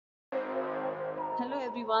Hello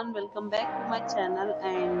everyone, welcome back to my channel,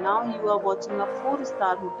 and now you are watching a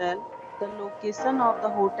 4-star hotel. The location of the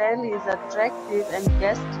hotel is attractive and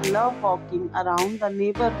guests love walking around the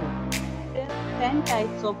neighborhood. There are 10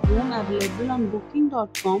 types of room available on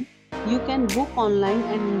booking.com. You can book online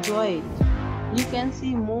and enjoy it. You can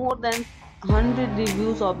see more than 100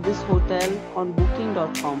 reviews of this hotel on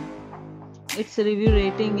booking.com. Its review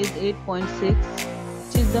rating is 8.6,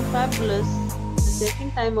 which is the fabulous. The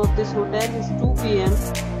check-in time of this hotel is 2 p.m.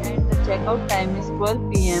 and the checkout time is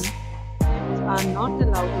 12 p.m. Pets are not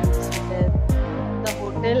allowed in this hotel. The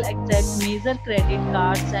hotel accepts major credit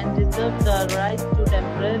cards and reserves the right to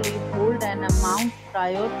temporarily hold an amount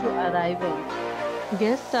prior to arrival.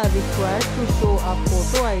 Guests are required to show a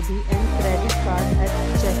photo ID and credit card at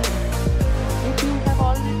check-in. If you have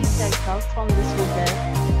already checked out from this hotel,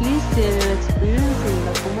 please share your experience in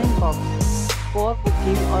the comment box. For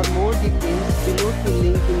booking or more details, below the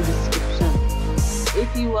link in description.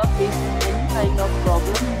 If you are facing any kind of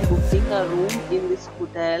problem in booking a room in this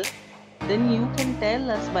hotel, then you can tell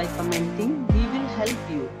us by commenting. We will help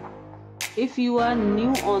you. If you are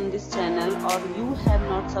new on this channel or you have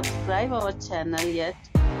not subscribed our channel yet,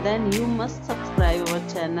 then you must subscribe our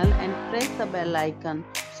channel and press the bell icon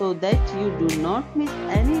so that you do not miss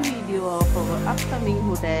any video of our upcoming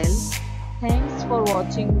hotel. Thanks for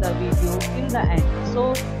watching the video till the end.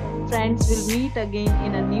 So friends, will meet again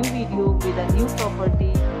in a new video with a new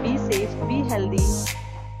property. Be safe, be healthy.